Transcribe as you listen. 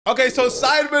Okay, so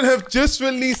Sidemen have just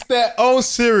released their own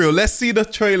cereal. Let's see the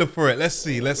trailer for it. Let's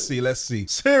see.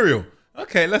 Cereal.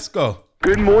 Okay, let's go.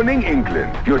 Good morning,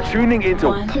 England. You're tuning into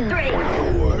 1, 2, 3.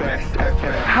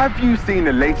 Have you seen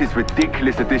the latest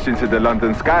ridiculous addition to the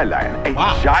London skyline? A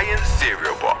giant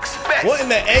cereal box. Best What in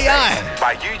the AI?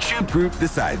 by YouTube group The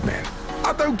Sidemen.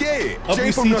 I don't get it.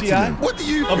 Jay from Nottingham. What do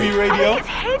you think? Radio. I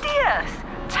think it's hideous.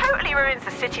 Totally ruins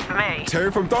the city for me. Terry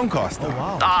from Doncaster. Oh,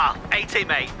 wow. Ah, 18,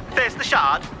 mate. There's the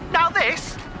shard. Now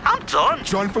this. I'm done.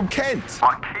 John from Kent.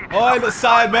 Oh, the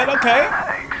Sidemen, okay.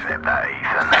 Except that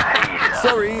he's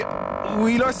Sorry,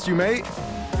 we lost you, mate.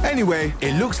 Anyway,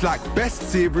 it looks like Best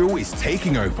Cereal is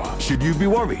taking over. Should you be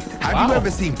worried? Have you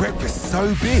ever seen breakfast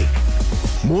so big?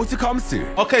 More to come soon.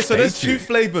 Okay, so Stay there's tuned. 2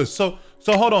 flavors. So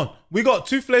hold on. We got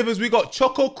 2 flavors. We got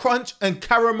Choco Crunch and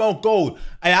Caramel Gold.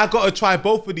 And I got to try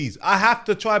both of these. I have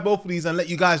to try both of these and let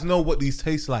you guys know what these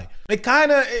taste like.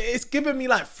 It's giving me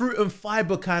like fruit and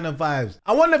fiber kind of vibes.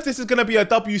 I wonder if this is going to be a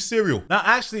W cereal. Now,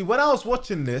 actually, when I was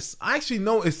watching this, I actually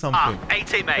noticed something. Ah,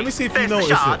 18, mate. Let me see if There's you the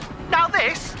notice shard. it. Now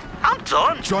this. I'm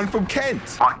done. John from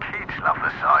Kent. My kids love the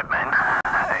Sidemen,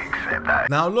 except that.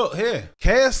 Now, look here.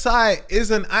 KSI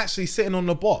isn't actually sitting on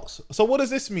the box. So what does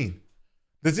this mean?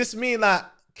 Does this mean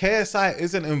that KSI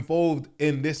isn't involved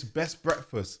in this best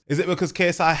breakfast? Is it because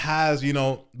KSI has, you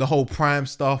know, the whole Prime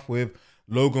stuff with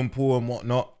Logan Paul and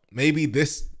whatnot? Maybe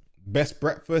this best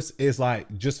breakfast is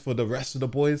like just for the rest of the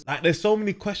boys. Like, there's so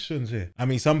many questions here. I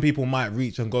mean, some people might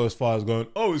reach and go as far as going,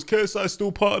 oh, is KSI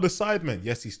still part of the Sidemen?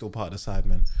 Yes, he's still part of the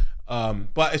Sidemen.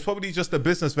 But it's probably just a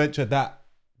business venture that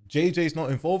JJ's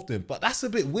not involved in. But that's a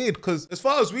bit weird because as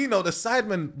far as we know, the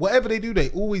Sidemen, whatever they do, they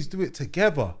always do it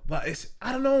together. But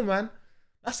I don't know, man.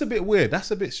 That's a bit weird. That's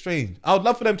a bit strange. I would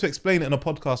love for them to explain it in a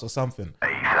podcast or something.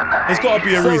 There's got to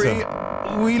be a reason.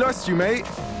 Sorry, we lost you, mate.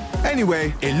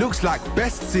 Anyway, it looks like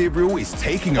Best Cereal is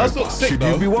taking That's over. not sick, Should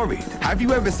though. you be worried? Have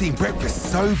you ever seen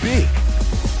breakfast so big?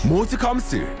 More to come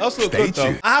soon. That's look Stay good though.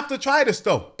 tuned. I have to try this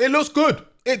though. It looks good.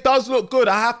 It does look good.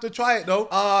 I have to try it though.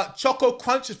 Choco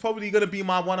Crunch is probably gonna be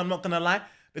my one, I'm not gonna lie.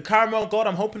 The Caramel Gold,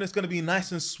 I'm hoping it's gonna be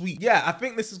nice and sweet. Yeah, I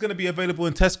think this is gonna be available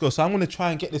in Tesco, so I'm gonna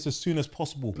try and get this as soon as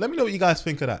possible. Let me know what you guys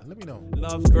think of that. Let me know.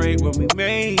 Love's great when we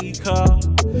make up,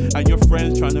 and your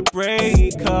friends trying to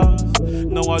break us.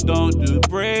 No, I don't do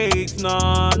breaks, no.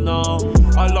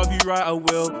 I love you right, I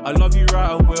will. I love you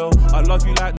right, I will. I love you like